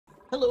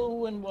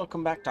Hello and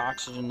welcome back to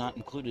Oxygen Not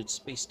Included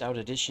Spaced Out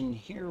Edition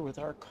here with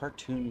our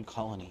cartoon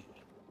colony.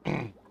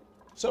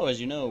 So as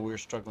you know, we're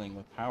struggling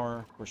with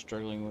power, we're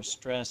struggling with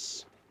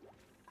stress,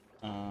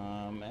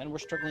 and we're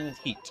struggling with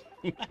heat.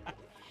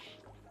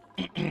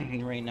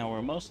 Right now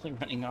we're mostly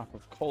running off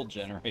of coal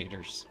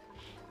generators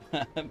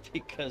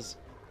because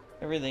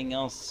everything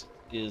else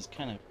is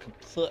kind of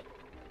kaput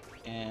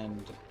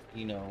and,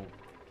 you know,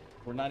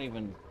 we're not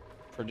even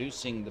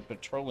producing the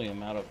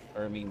petroleum out of,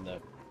 or I mean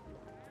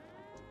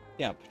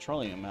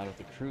petroleum out of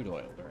the crude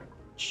oil very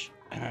much.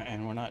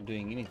 And we're not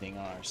doing anything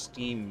on our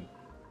steam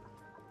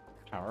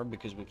power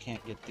because we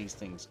can't get these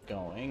things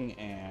going.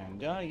 And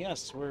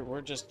yes,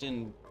 we're just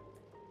in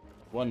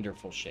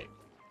wonderful shape.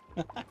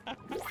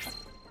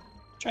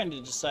 Trying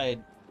to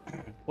decide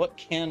what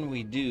can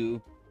we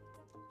do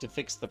to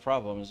fix the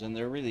problems, and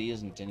there really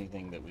isn't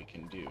anything that we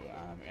can do.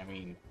 I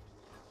mean,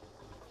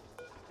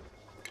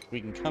 we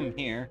can come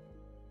here,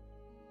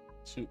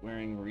 suit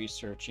wearing,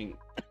 researching.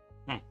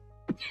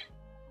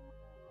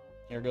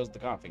 Here goes the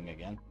coughing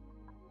again.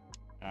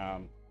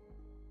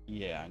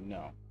 Yeah,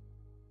 no.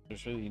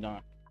 There's really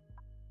not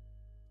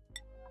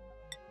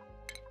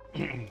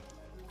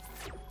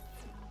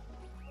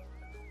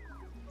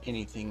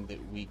anything that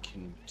we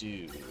can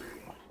do.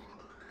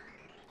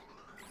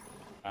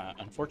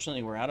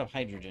 Unfortunately, we're out of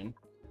hydrogen,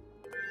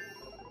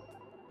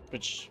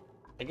 which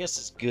I guess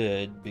is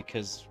good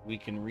because we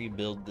can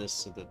rebuild this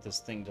so that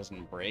this thing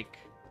doesn't break.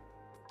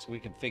 So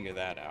we can figure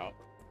that out.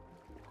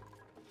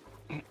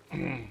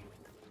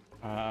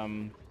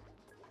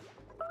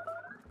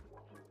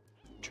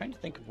 Trying to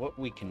think of what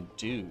we can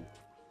do.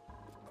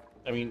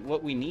 I mean,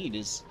 what we need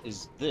is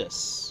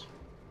this,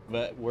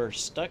 but we're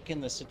stuck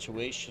in the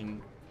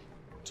situation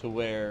to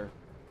where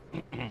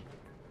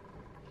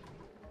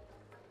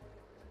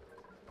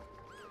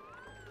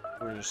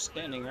we're just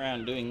standing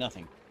around doing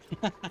nothing.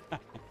 I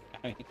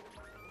mean,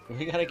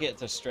 we gotta get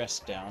the stress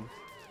down.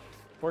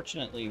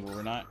 Fortunately,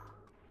 we're not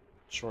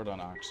short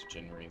on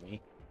oxygen,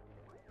 really.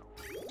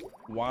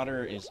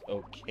 Water is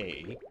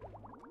okay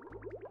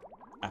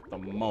at the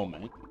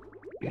moment.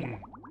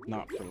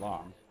 Not for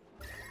long.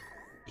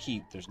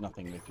 Heat, there's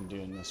nothing we can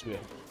do unless we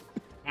have...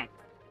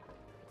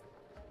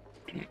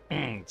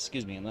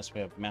 Excuse me, unless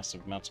we have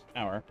massive amounts of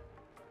power.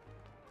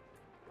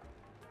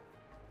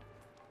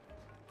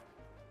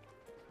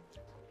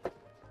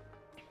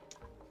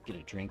 Get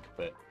a drink,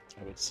 but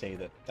I would say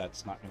that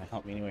that's not going to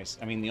help me anyways.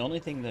 I mean, the only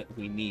thing that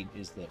we need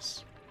is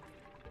this.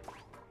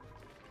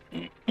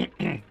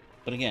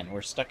 But again,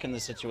 we're stuck in the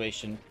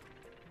situation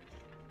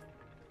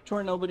to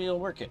where nobody will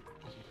work it.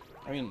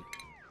 I mean,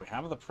 we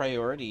have the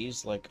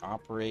priorities like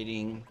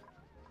operating...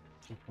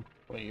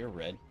 Well, you're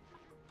red.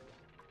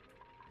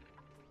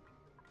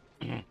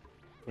 I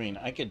mean,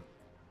 I can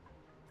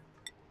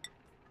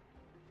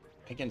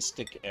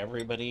stick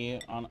everybody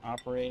on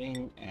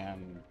operating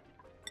and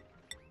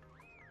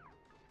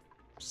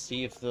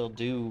see if they'll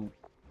do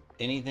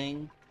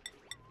anything.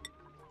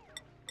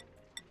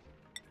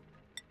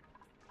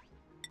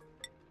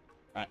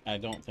 I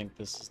don't think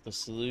this is the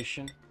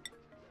solution.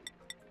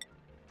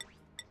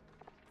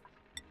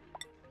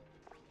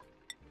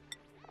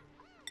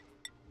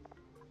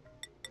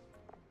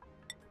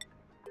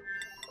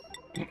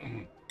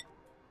 Can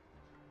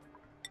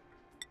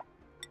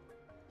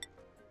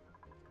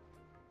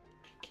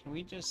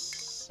we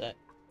just set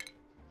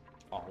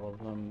all of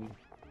them?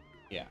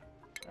 Yeah.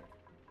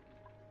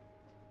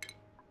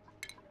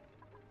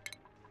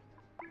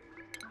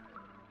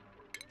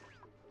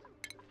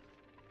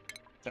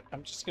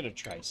 I'm just gonna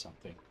try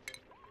something.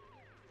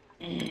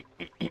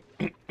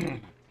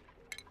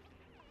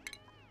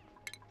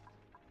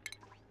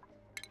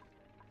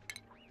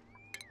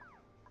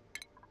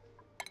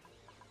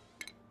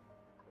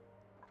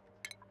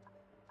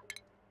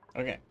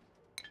 Okay.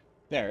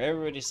 There,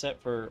 everybody's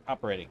set for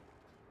operating.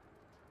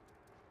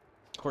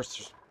 Of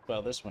course,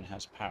 well, this one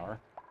has power.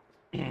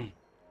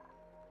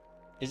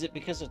 Is it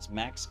because it's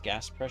max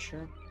gas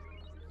pressure?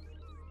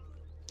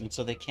 And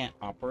so they can't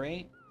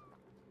operate?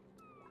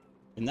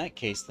 In that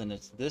case, then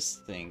it's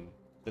this thing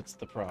that's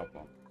the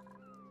problem.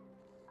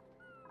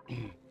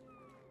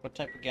 What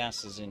type of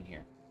gas is in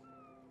here?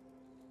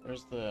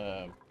 Where's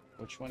the...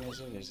 Which one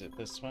is it? Is it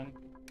this one?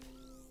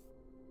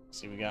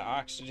 See, we got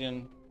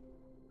oxygen,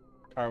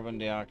 carbon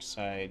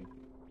dioxide.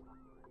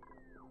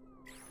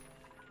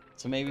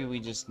 So maybe we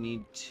just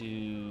need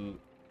to...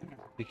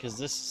 Because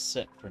this is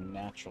set for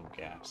natural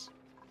gas.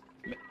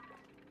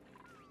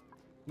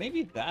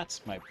 Maybe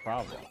that's my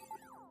problem.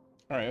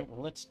 Alright,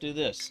 well, let's do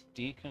this.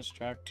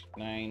 Deconstruct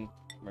 9,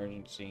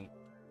 emergency.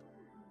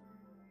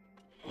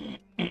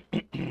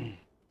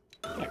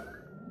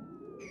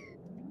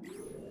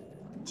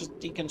 Just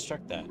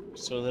deconstruct that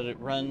so that it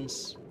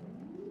runs.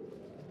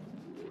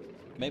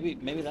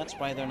 Maybe that's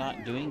why they're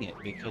not doing it,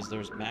 because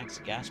there's max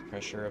gas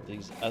pressure of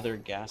these other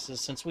gases.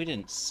 Since we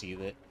didn't see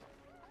that,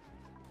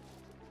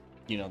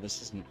 you know,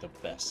 this isn't the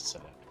best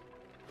setup.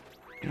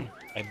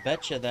 I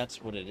betcha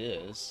that's what it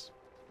is.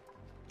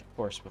 Of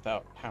course,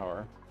 without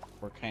power,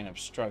 we're kind of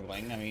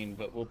struggling. I mean,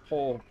 but we'll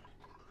pull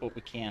what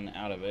we can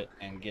out of it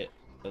and get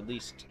At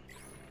least...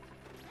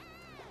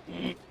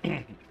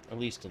 at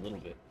least a little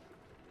bit.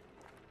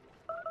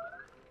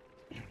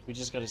 We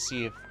just gotta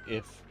see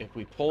if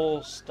we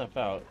pull stuff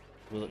out,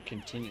 will it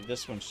continue?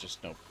 This one's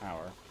just no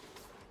power.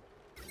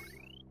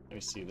 Let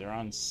me see, they're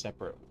on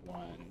separate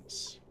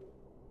ones.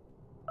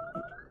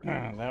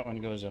 That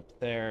one goes up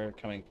there,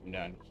 coming from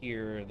down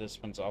here.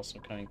 This one's also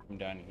coming from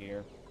down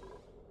here.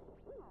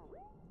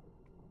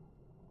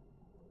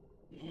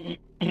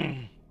 I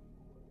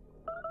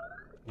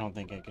don't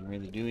think I can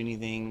really do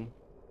anything.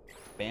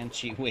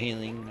 Banshee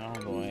wailing, oh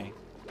boy.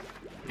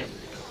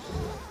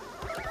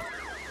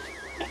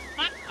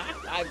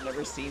 I've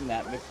never seen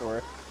that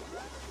before.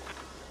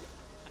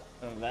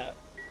 Oh,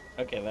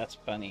 okay, that's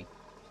funny.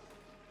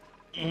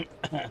 You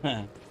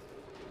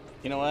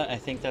know what? I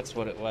think that's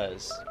what it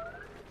was.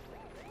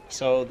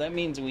 So that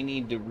means we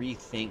need to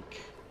rethink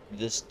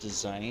this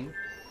design.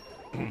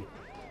 I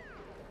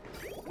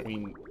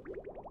mean,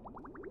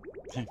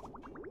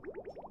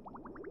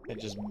 I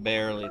just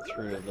barely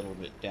threw a little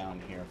bit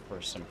down here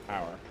for some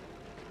power.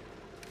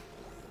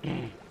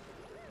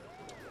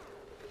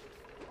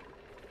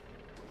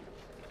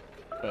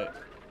 But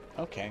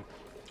okay,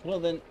 well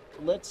then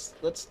let's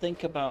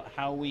think about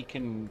how we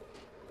can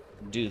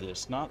do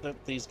this. Not that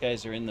these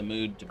guys are in the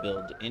mood to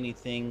build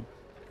anything.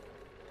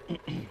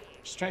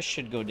 Stress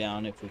should go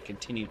down if we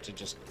continue to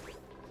just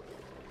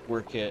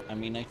work it. I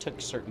mean, I took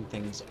certain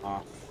things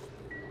off,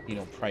 you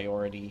know,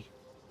 priority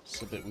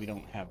so that we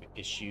don't have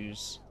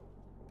issues.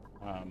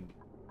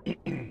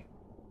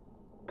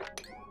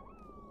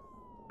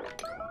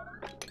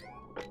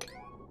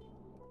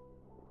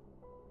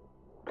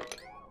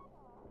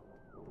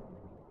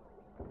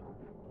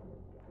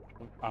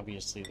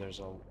 Obviously, there's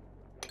a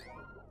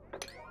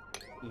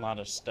lot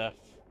of stuff.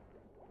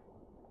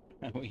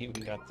 We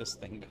even got this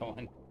thing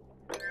going.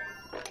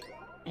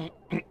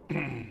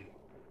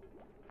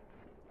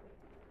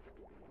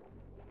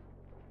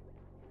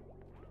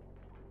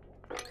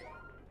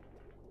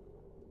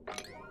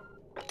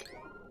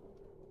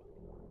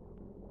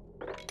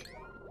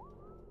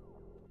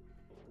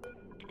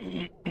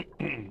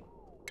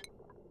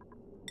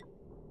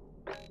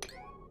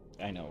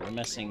 I know,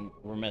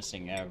 we're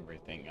messing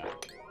everything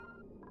up.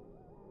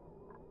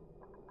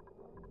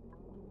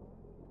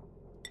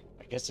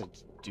 I guess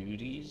it's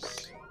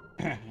duties?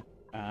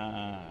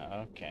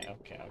 Okay.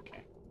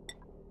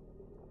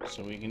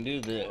 So we can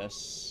do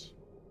this.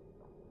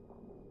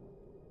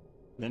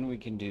 Then we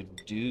can do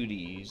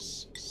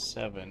duties,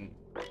 7.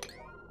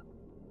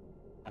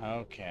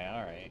 Okay,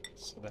 alright.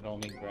 So that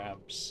only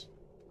grabs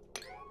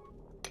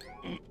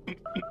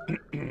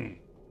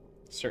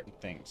certain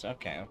things.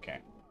 Okay.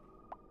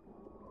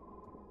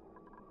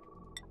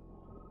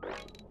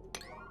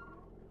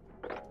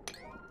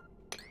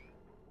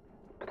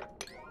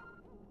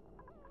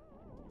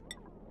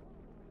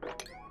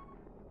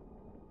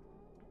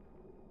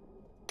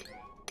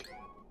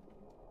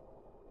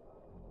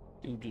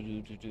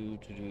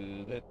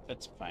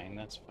 That's fine,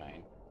 that's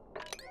fine.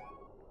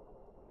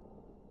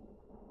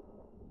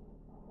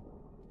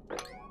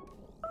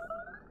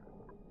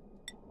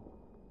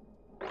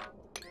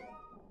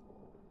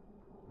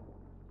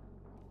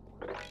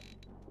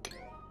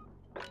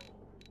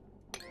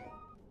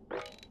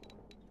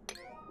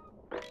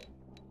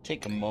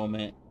 Take a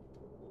moment,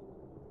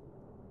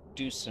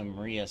 do some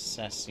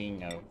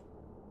reassessing of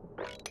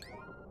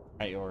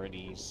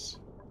priorities.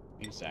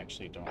 These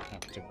actually don't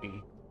have to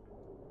be.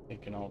 They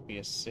can all be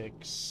a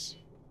 6.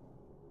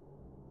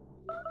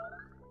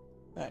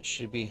 That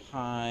should be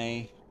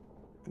high.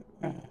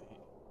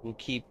 We'll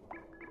keep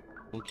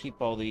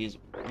all these.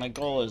 My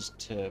goal is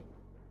to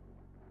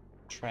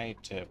try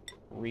to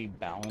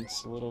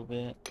rebalance a little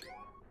bit,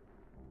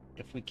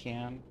 if we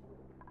can.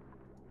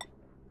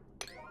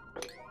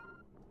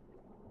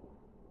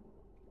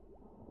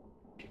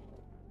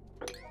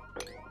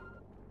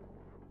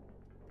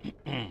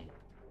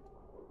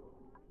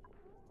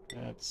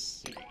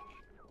 Let's see.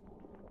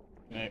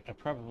 I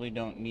probably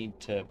don't need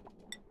to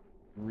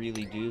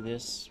really do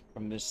this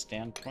from this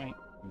standpoint,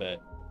 but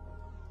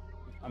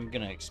I'm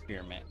gonna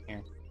experiment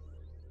here.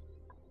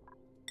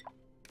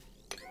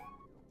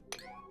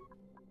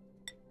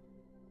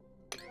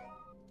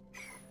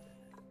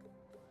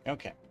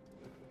 Okay.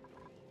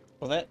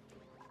 Well, that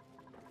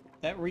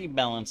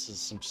rebalances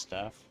some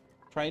stuff.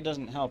 Probably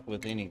doesn't help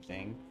with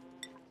anything.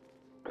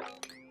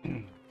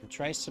 We'll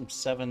try some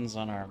 7s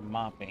on our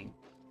mopping.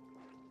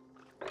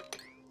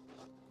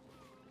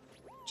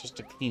 Just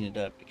to clean it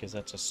up, because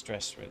that's a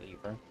stress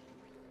reliever.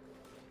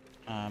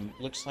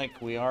 Looks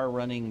like we are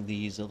running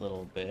these a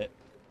little bit.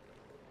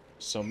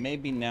 So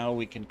maybe now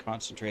we can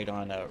concentrate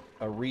on a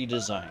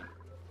redesign.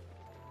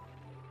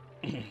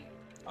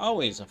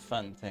 Always a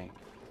fun thing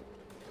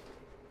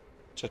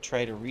to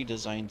try to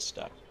redesign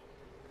stuff.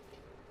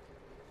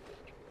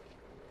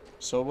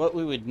 So what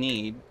we would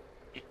need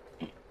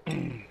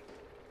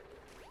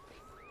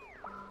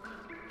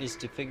is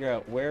to figure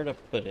out where to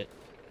put it,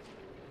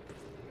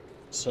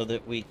 so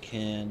that we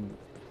can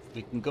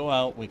go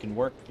out, we can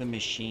work the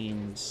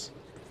machines,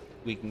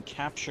 we can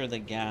capture the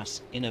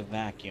gas in a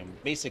vacuum.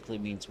 Basically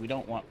means we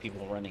don't want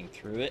people running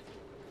through it.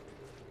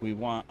 We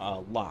want a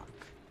lock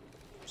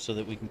so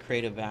that we can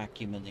create a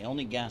vacuum, and the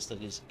only gas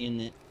that is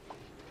in it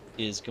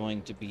is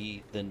going to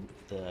be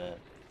the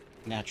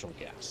natural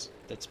gas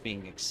that's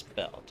being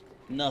expelled.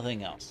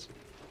 Nothing else.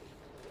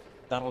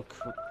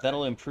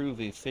 That'll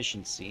improve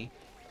efficiency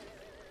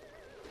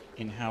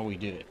in how we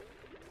do it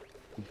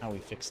and how we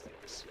fix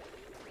things.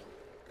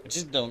 I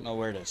just don't know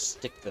where to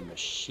stick the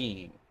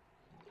machine.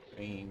 I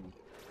mean,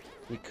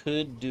 we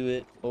could do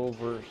it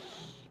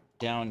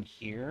down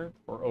here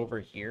or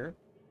over here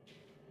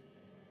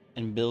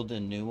and build a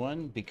new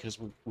one, because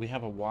we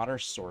have a water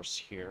source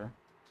here.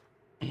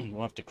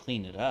 We'll have to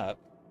clean it up.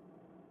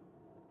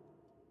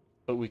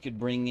 But we could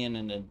bring in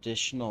an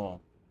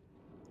additional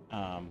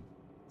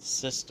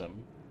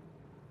system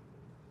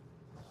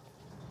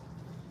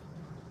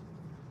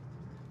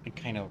and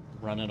kind of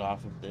run it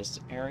off of this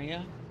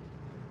area.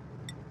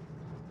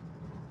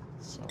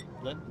 So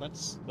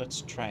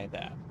let's try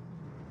that.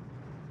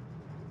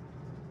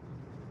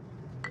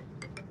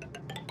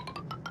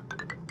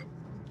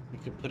 We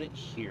could put it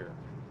here.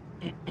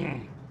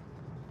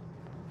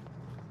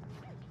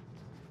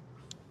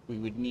 We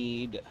would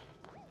need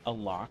a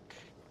lock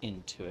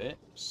into it,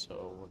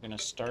 so we're gonna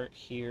start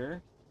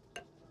here.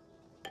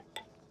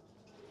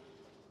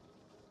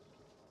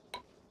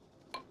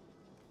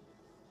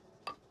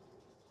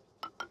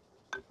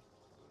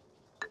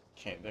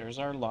 Okay, there's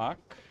our lock.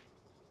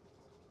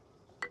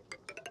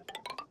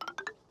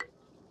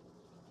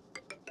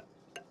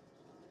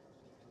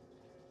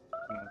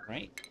 All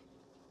right,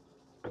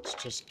 let's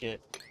just get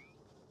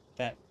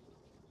that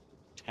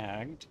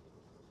tagged.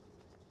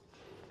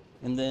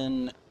 And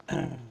then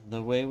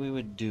the way we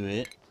would do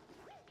it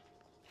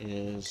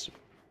is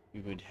we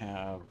would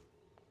have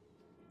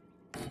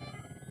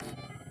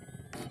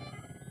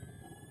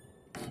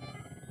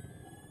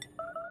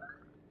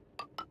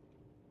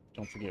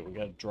don't forget, we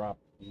got to drop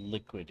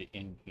liquid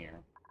in here.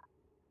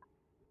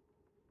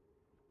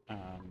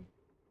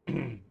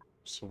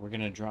 So we're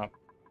gonna drop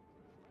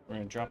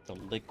the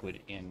liquid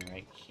in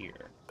right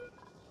here.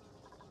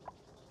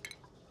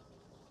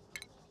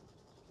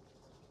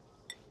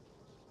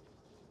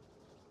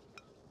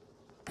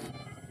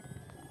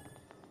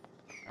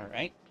 All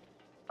right.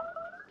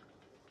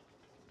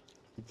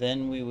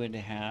 Then we would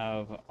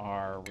have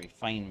our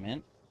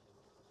refinement,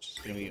 which is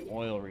going to be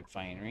oil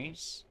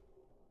refineries.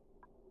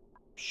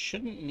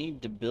 Shouldn't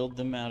need to build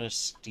them out of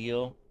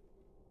steel,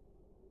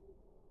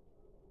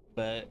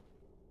 but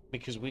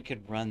because we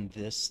could run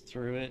this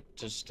through it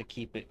just to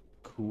keep it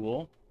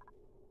cool.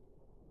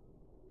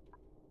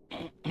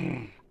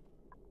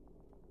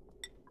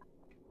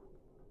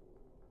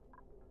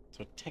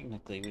 So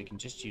technically we can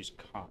just use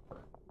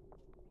copper.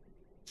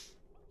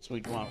 So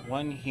we'd want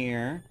one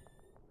here.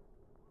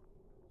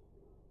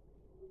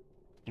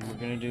 And we're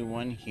going to do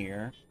one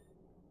here.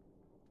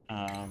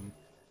 We're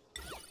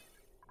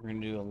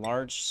going to do a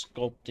large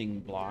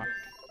sculpting block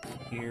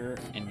here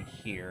and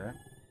here.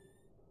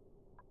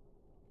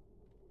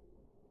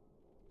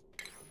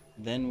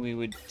 Then we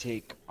would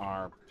take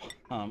our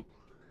pump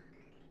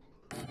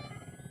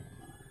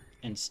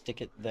and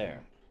stick it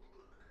there.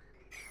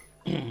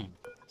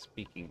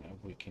 Speaking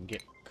of, we can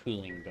get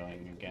cooling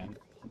going again.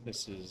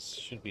 This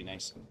should be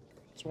nice and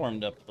it's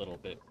warmed up a little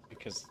bit,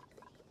 because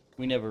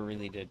we never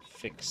really did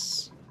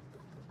fix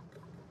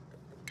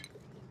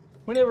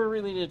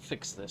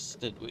this,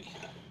 did we?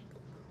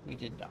 We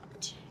did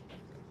not.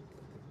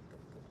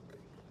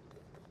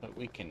 But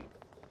we can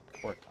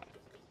work on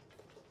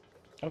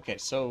it. Okay,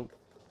 so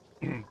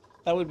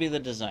that would be the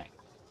design.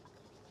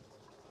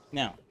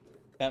 Now,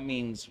 that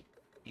means,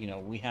 you know,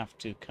 we have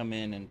to come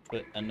in and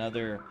put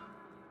another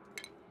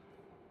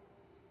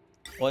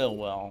oil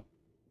well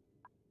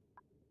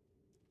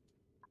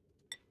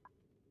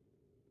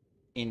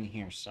in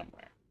here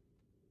somewhere.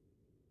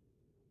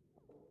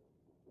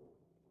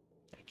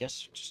 I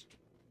guess just,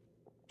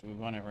 do we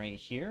want it right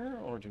here,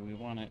 or do we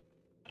want it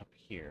up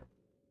here?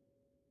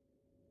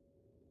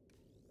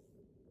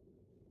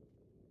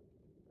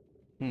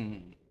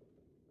 We're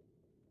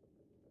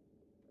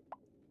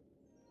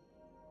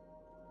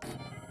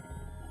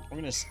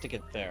going to stick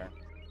it there.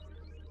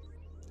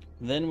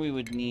 Then we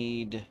would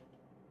need...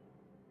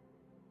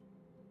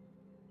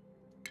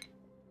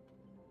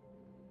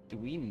 Do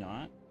we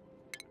not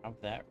have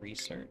that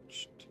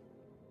researched?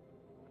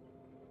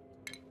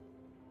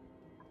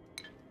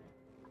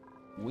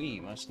 We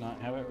must not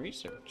have it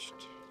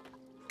researched.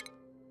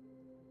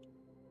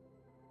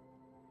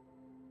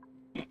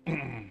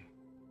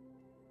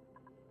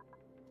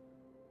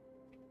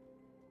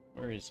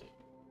 Where is it?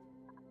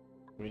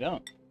 We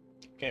don't.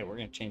 Okay, we're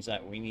going to change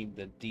that. We need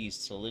the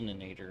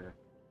desalininator.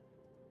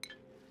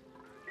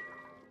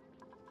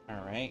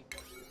 Alright.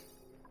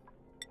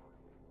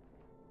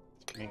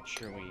 Let's make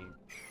sure we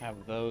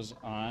have those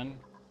on.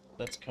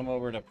 Let's come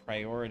over to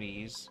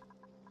priorities.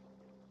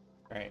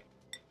 Alright.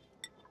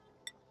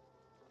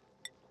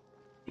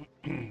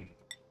 There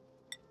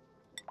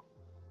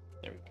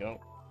we go.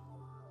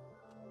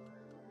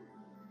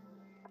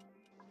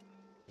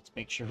 Let's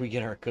Make sure we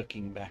get our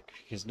cooking back,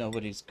 because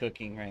nobody's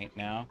cooking right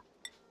now.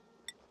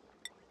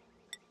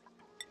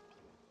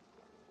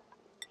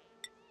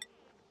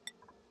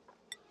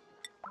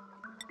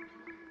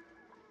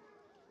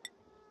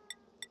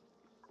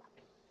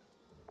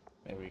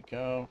 There we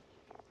go.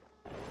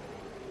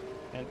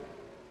 And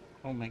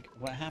oh my,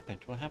 what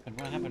happened? What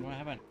happened? What happened? What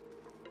happened?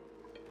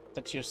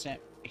 That's your Sam.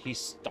 He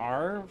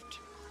starved?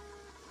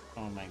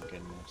 Oh my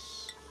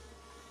goodness.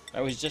 I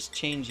was just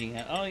changing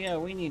it. Oh yeah,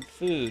 we need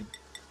food.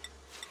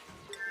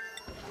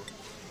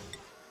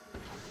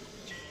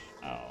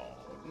 Oh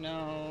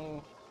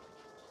no.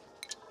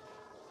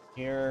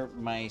 Here,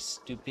 my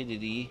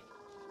stupidity,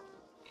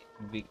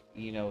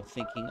 you know,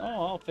 thinking,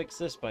 oh, I'll fix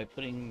this by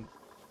putting...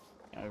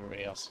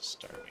 Everybody else is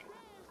starving.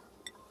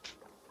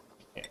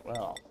 Okay,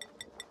 well,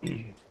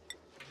 we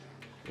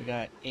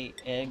got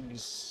 8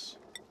 eggs.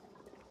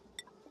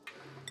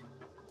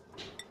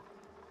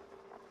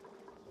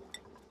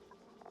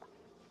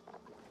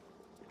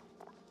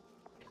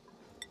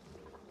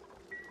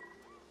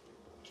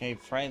 Okay,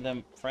 fry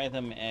them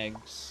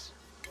eggs.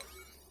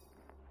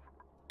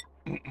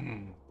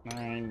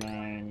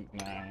 9.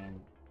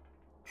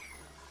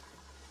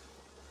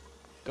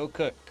 Go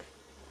cook.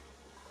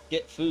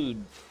 Get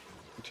food.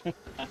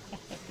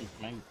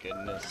 My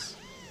goodness.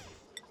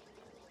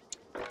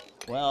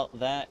 Well,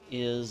 that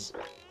is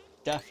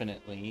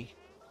definitely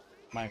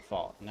my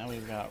fault. Now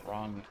we've got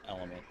wrong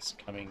elements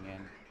coming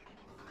in.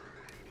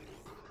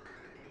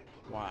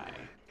 Why?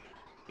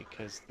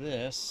 Because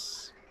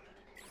this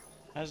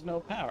has no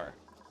power.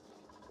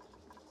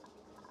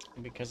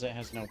 And because it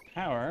has no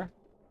power,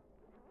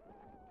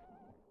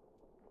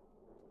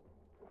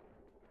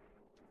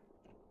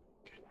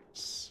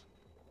 goodness.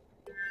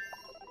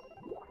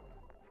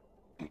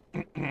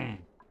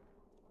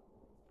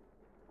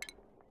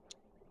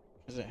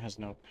 Because it has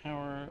no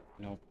power,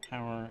 no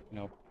power,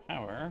 no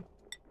power.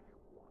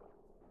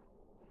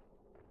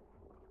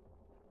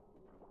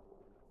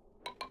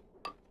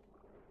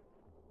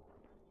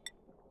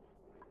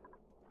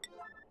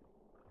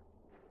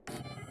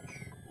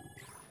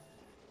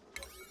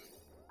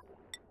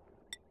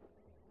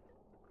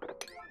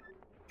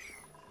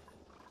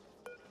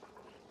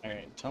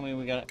 Alright, tell me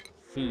we got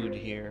food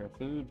here.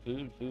 Food,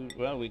 food, food.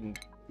 Well, we can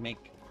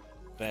make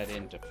that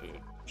into food.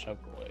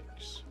 Shovel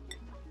eggs.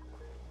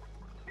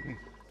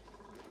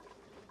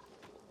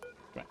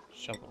 Right,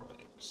 shovel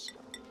eggs.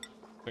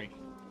 3.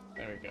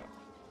 There we go.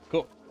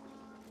 Cool.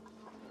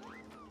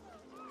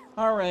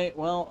 Alright,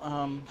 well,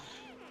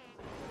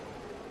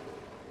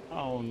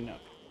 oh no.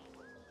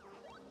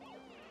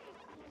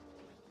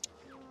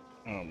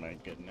 Oh my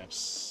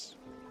goodness.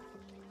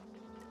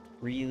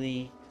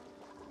 Really?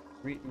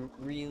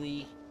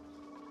 Really?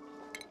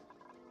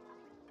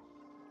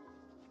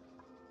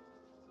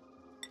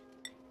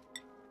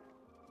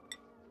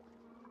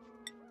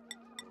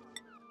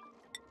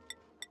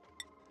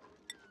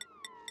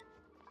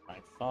 My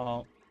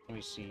fault. Let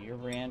me see. You're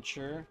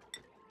rancher.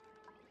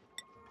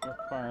 You're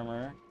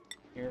farmer.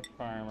 You're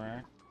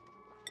farmer.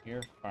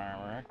 You're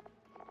farmer.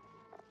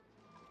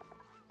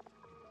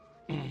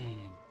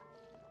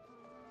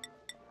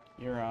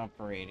 You're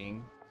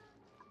operating.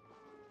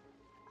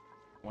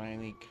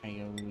 Wile E.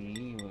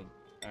 Coyote would...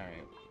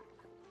 Alright.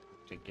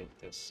 To get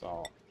this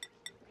all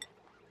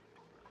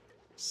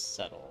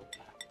settled.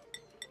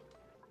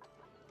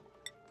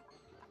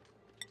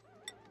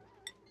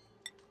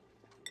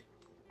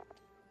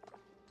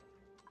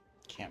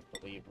 Can't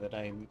believe that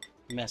I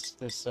messed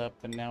this up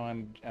and now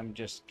I'm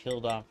just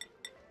killed off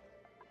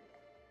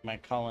my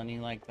colony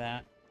like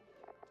that.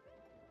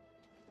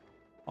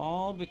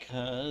 All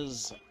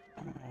because...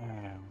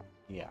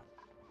 yeah.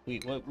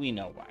 We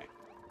know why.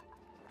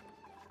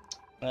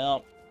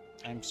 Well,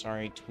 I'm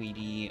sorry,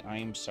 Tweety.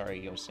 I'm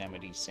sorry,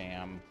 Yosemite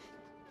Sam.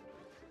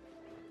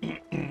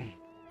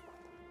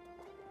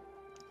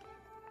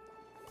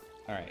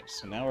 Alright,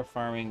 so now we're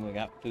farming. We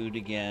got food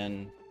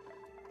again.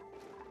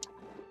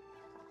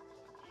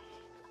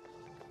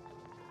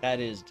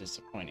 That is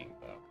disappointing,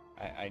 though.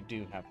 I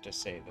do have to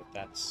say that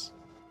that's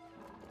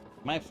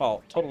my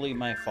fault. Totally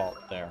my fault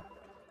there.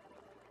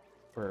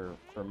 For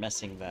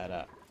messing that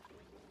up.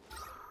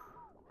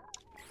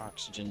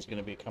 Oxygen's going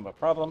to become a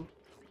problem.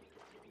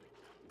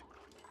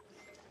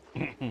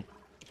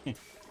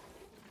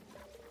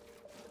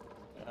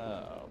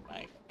 Oh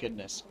my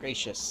goodness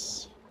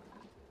gracious.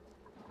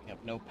 We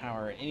have no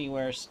power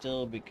anywhere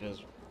still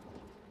because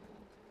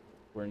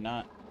we're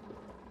not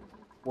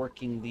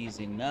working these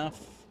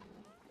enough.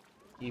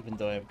 Even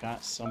though I've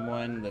got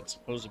someone that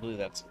supposedly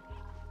that's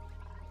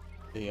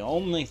the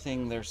only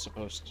thing they're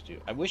supposed to do.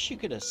 I wish you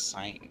could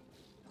assign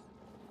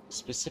a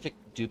specific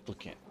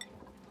duplicate,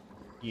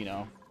 you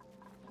know?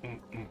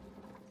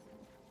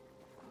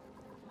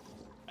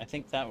 I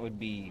think that would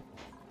be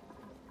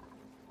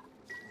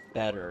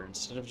better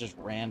instead of just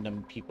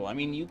random people. I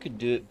mean, you could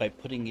do it by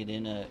putting it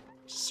in a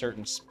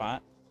certain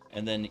spot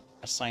and then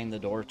assign the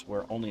door to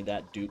where only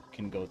that dupe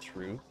can go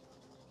through.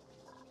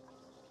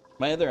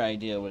 My other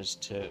idea was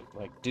to,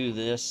 like, do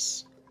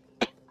this.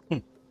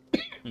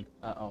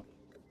 Uh-oh.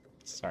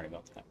 Sorry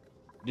about that.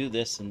 Do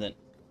this and then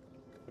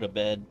put a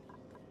bed,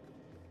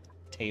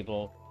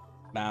 table,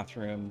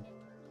 bathroom,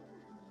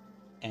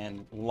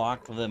 and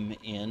lock them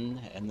in,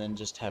 and then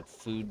just have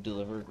food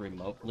delivered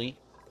remotely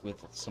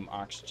with some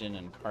oxygen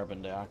and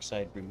carbon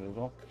dioxide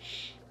removal.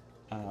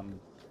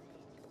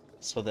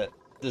 So that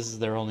this is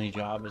their only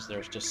job, is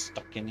they're just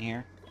stuck in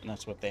here, and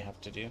that's what they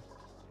have to do.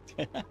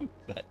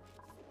 But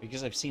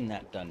because I've seen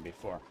that done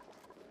before.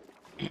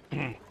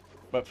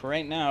 But for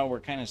right now, we're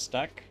kind of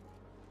stuck.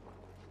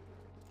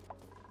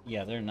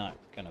 Yeah, they're not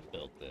gonna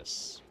build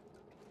this.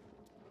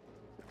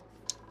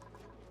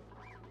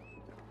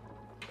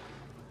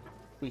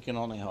 We can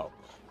only hope.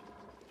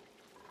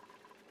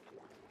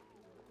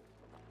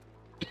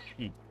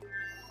 Come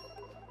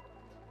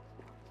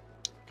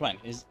on,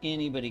 is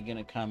anybody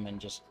gonna come and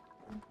just...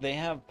 They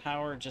have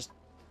power, just...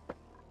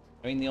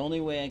 I mean, the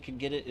only way I could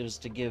get it is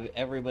to give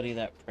everybody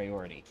that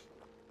priority.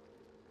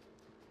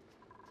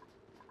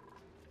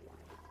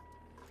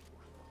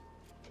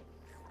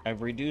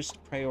 I've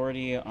reduced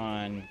priority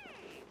on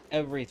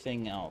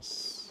everything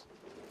else.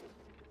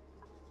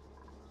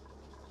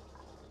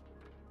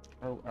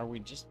 Are we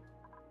just...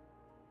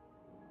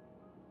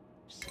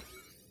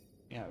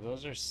 Yeah,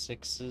 those are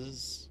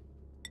 6s.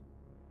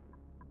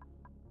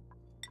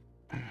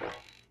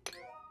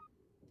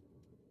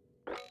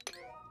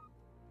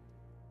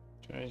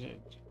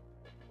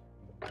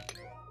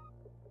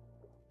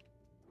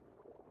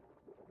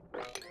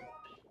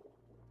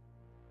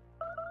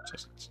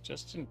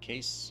 Just in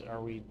case,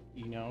 are we,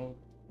 you know,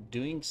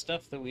 doing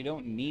stuff that we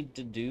don't need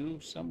to do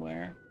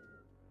somewhere?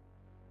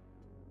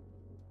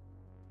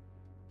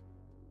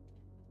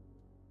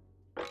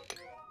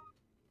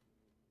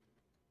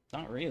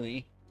 Not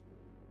really.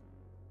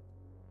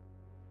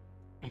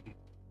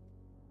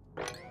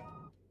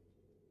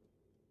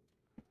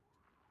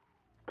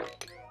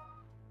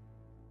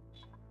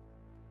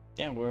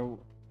 Yeah,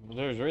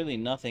 there's really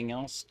nothing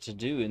else to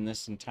do in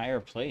this entire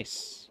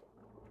place.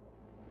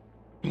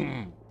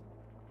 I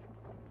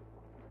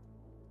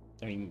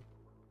mean,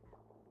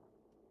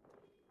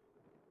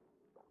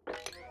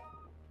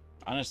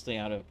 honestly,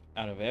 out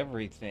of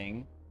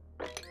everything,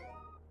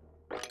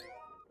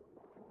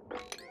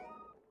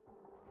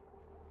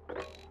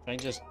 I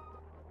just...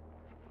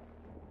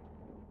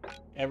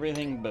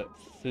 Everything but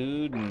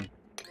food and...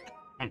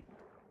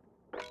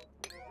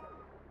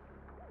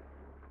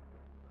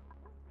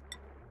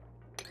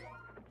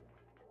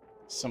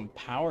 some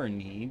power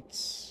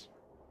needs.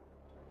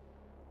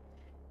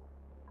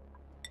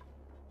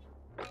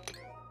 I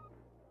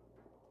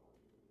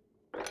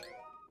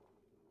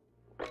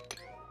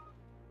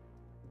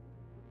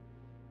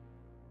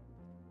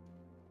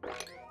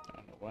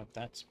don't know what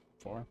that's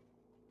for.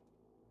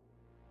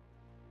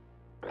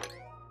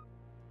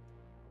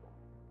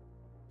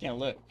 Yeah,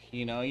 look,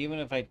 you know, even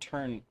if I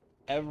turn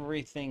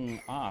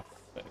everything off,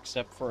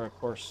 except for, of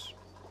course,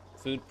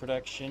 food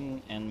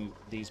production and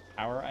these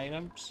power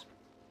items.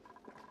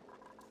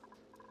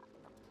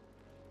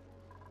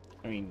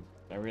 I mean,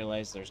 I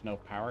realize there's no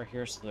power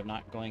here, so they're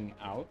not going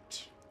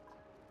out.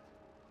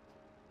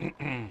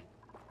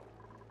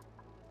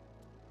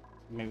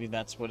 Maybe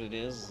that's what it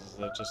is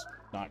they're just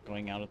not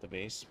going out at the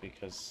base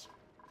because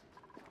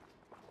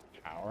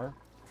power.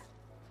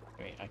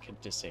 Wait, I could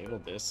disable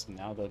this, and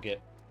now they'll get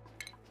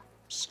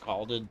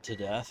scalded to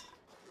death.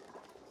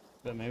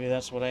 But maybe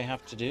that's what I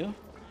have to do.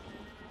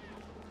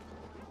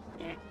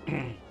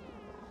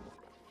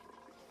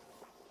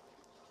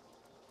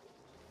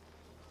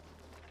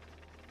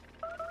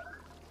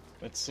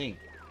 Let's see.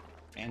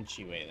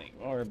 Banshee wailing.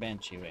 Or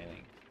Banshee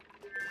wailing.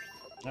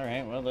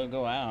 Alright, well, they'll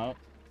go out.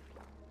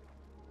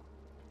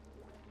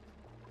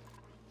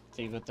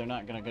 See, but they're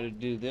not gonna go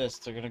do this.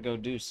 They're gonna go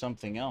do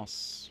something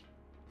else.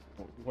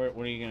 What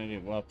are you gonna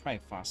do? Well, probably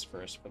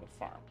phosphorus for the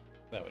farm.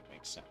 That would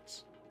make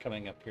sense.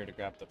 Coming up here to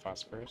grab the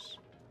phosphorus.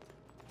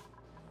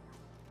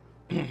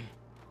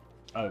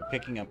 Oh,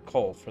 picking up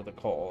coal for the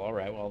coal.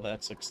 Alright, well,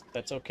 that's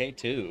okay,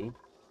 too.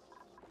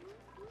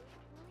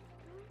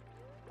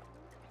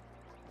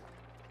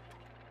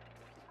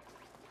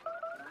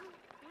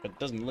 But it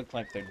doesn't look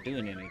like they're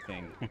doing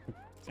anything.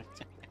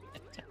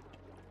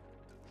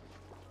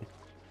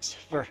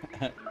 Except for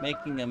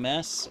making a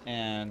mess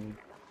and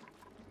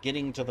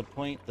getting to the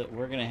point that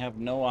we're going to have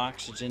no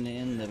oxygen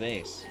in the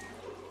base.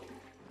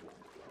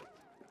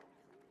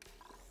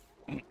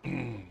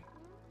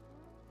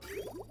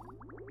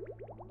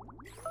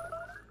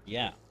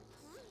 Yeah.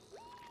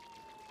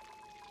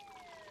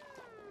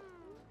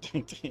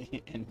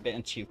 And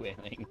Banshee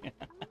wailing.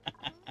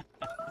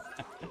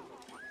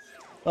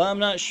 Well, I'm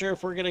not sure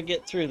if we're gonna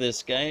get through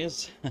this,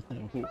 guys.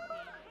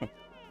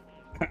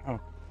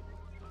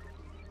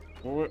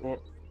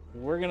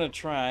 we're gonna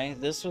try.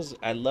 This was...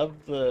 I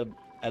love the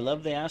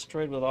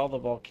asteroid with all the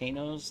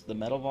volcanoes, the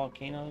metal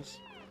volcanoes.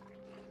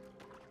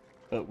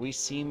 But we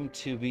seem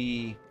to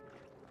be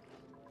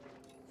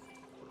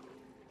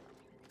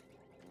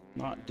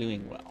not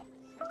doing well.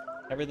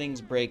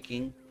 Everything's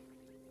breaking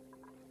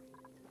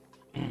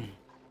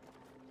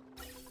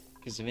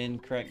because of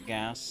incorrect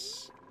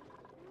gas.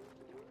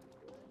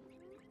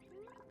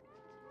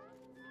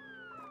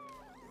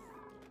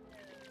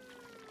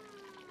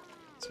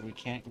 So we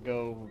can't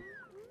go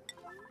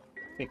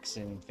fix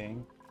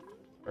anything,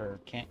 or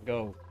can't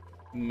go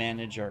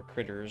manage our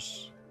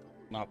critters.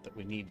 Not that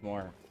we need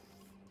more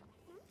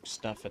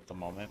stuff at the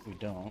moment, we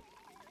don't.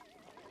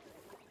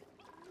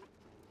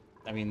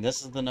 I mean,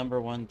 this is the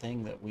 #1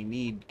 thing that we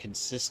need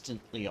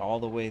consistently all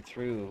the way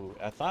through.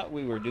 I thought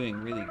we were doing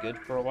really good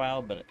for a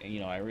while, but,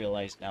 you know, I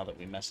realized now that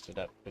we messed it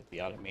up with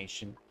the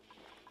automation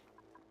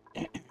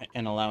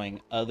and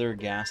allowing other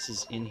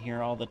gases in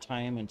here all the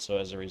time, and so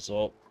as a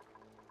result,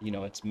 you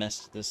know, it's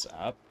messed this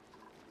up.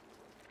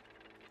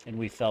 And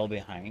we fell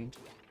behind,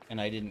 and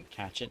I didn't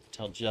catch it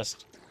till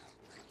just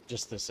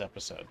this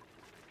episode.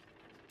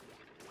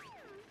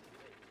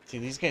 See,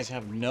 these guys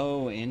have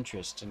no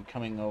interest in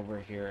coming over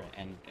here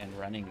and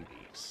running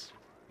these.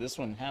 This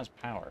one has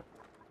power.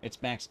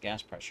 It's max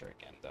gas pressure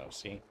again, though,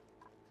 see?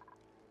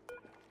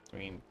 I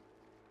mean,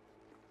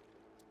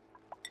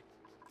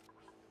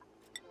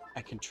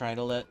 I can try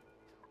to let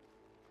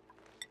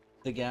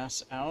the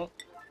gas out,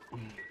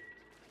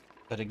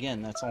 but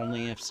again, that's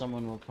only if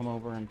someone will come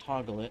over and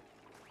toggle it.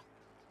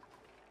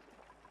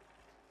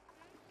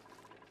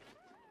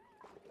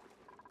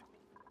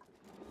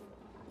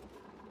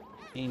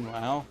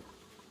 Meanwhile,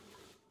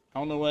 I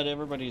don't know what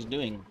everybody's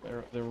doing.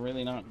 They're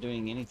really not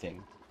doing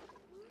anything.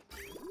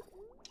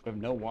 We have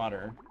no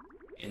water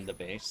in the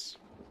base.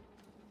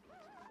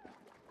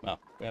 Well,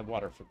 we have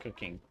water for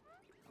cooking.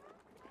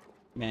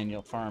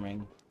 Manual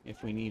farming,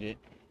 if we need it.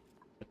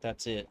 But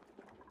that's it.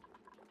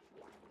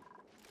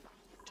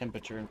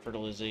 Temperature and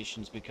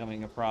fertilization is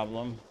becoming a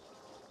problem.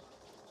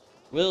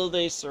 Will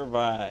they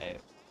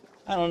survive?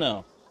 I don't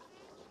know.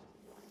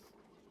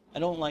 I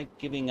don't like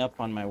giving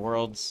up on my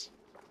worlds.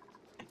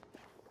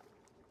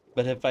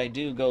 But if I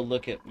do go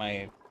look at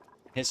my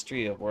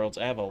history of worlds,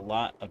 I have a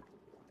lot of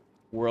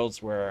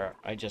worlds where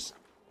I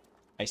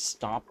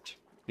stopped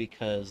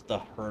because the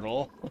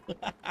hurdle.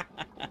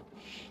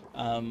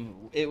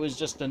 It was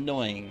just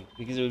annoying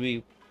because it would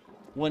be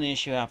one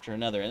issue after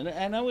another,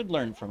 and I would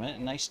learn from it,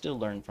 and I still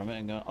learn from it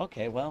and go,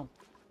 okay, well,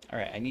 all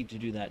right, I need to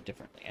do that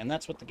differently. And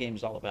that's what the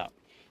game's all about.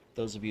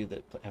 Those of you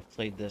that have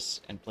played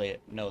this and play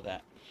it know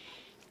that.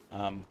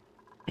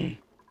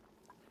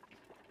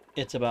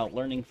 It's about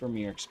learning from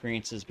your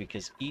experiences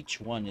because each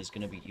one is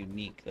going to be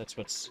unique. That's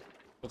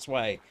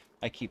why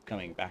I keep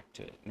coming back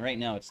to it. And right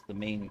now it's the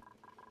main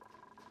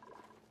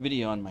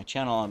video on my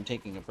channel. I'm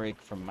taking a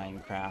break from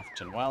Minecraft,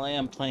 and while I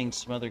am playing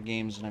some other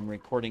games and I'm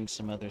recording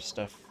some other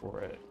stuff for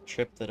a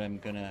trip that I'm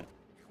gonna,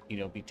 you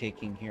know, be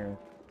taking here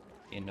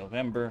in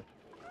November,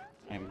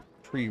 I'm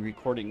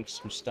pre-recording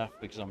some stuff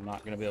because I'm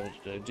not gonna be able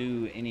to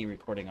do any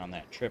recording on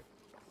that trip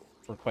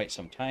for quite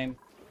some time.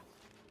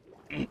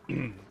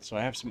 So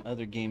I have some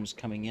other games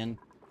coming in,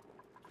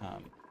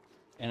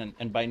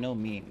 and by no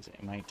means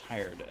am I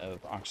tired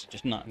of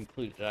Oxygen Not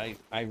Included.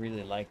 I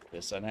really like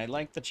this, and I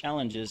like the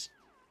challenges.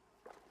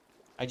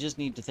 I just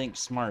need to think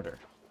smarter.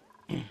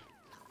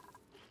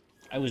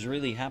 I was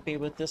really happy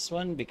with this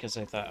one because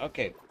I thought,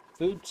 okay,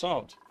 food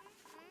solved.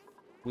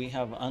 We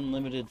have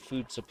unlimited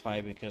food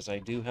supply because I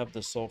do have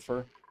the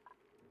sulfur,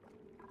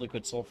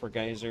 liquid sulfur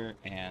geyser,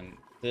 and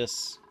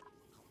this,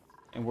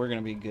 and we're going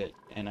to be good.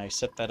 And I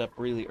set that up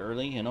really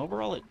early, and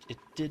overall it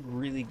did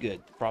really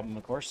good. The problem,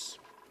 of course,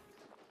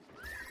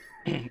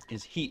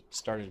 is heat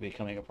started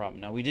becoming a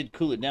problem. Now, we did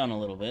cool it down a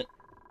little bit,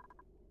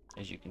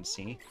 as you can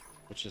see,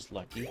 which is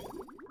lucky,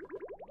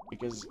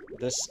 because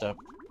this stuff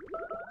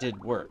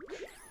did work,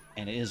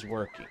 and it is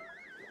working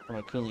from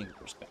a cooling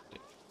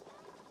perspective.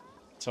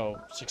 So,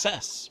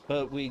 success!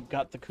 But we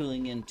got the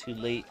cooling in too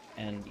late,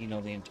 and, you know,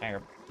 the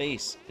entire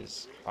base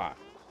is hot.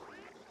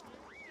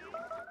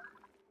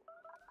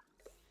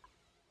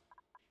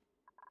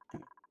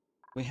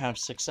 We have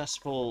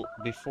successful,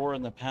 before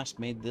in the past,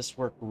 made this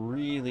work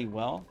really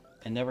well,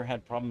 and never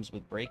had problems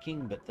with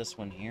breaking, but this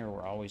one here,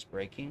 we're always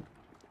breaking.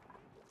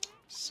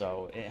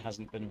 So it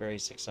hasn't been very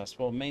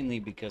successful, mainly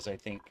because I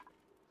think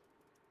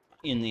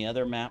in the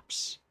other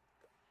maps,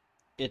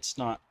 it's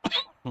not,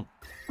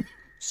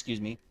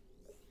 excuse me,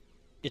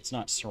 it's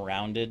not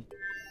surrounded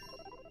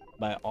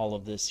by all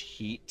of this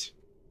heat.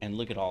 And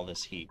look at all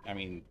this heat. I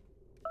mean,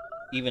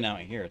 even out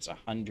here, it's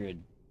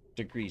 100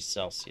 degrees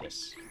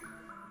Celsius.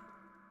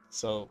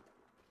 So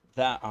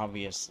that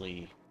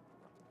obviously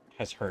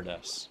has hurt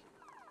us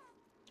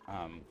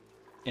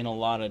in a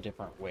lot of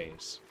different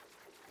ways.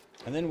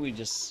 And then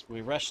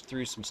we rushed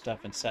through some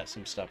stuff and set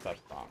some stuff up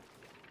wrong.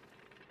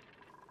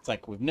 It's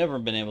like we've never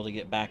been able to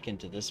get back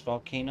into this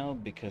volcano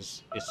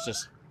because it's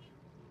just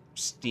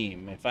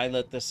steam. If I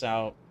let this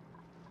out,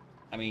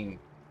 I mean,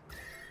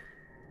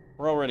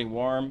 we're already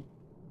warm,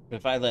 but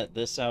if I let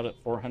this out at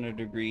 400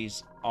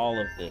 degrees, all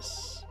of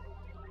this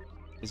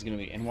is going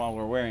to be, and while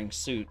we're wearing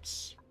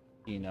suits,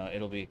 you know,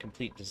 it'll be a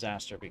complete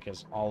disaster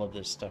because all of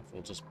this stuff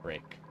will just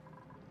break.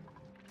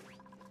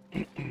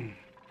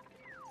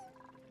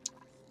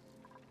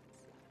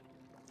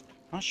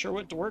 Not sure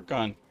what to work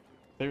on.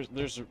 There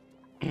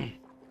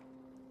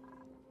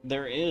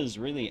is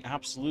really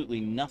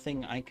absolutely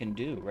nothing I can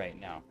do right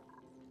now,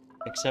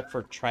 except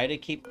for try to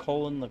keep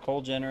coal in the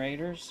coal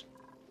generators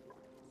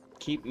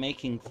keep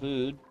making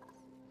food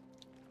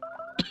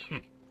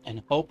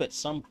and hope at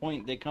some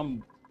point they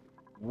come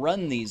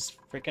run these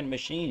freaking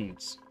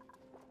machines.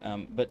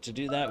 But to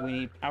do that, we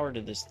need power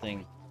to this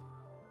thing.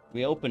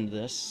 We opened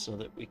this so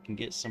that we can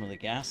get some of the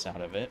gas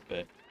out of it,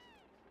 but...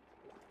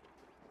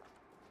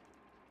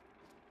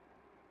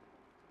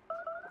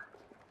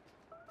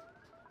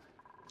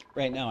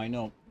 right now, I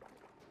know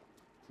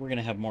we're going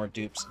to have more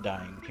dupes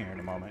dying here in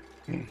a moment.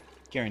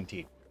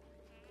 Guaranteed.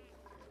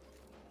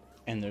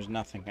 And there's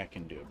nothing I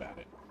can do about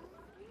it.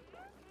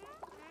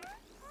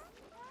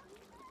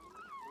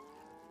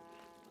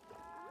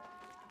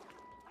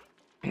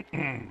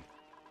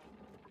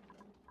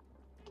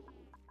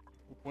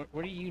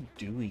 What are you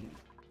doing?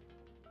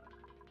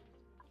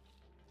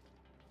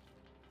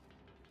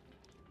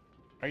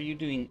 Are you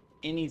doing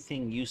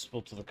anything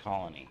useful to the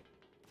colony?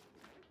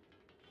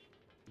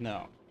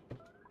 No.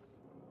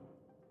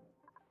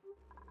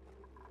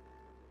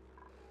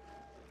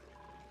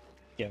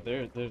 Yeah,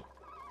 they're...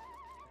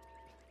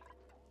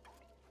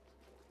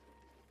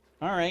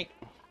 Alright.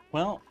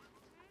 Well,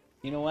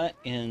 you know what?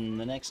 In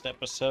the next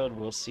episode,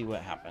 we'll see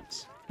what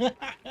happens.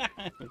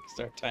 Because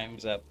our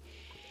time's up.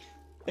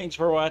 Thanks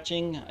for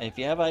watching. If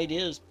you have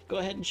ideas, go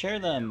ahead and share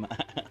them.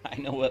 I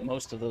know what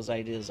most of those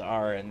ideas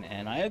are,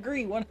 and I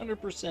agree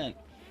 100%.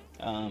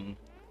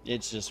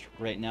 It's just,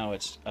 right now,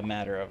 it's a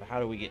matter of how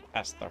do we get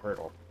past the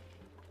hurdle.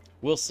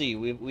 We'll see.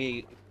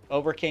 We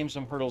overcame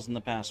some hurdles in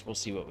the past. We'll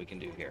see what we can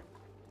do here.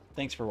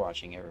 Thanks for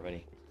watching,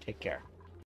 everybody. Take care.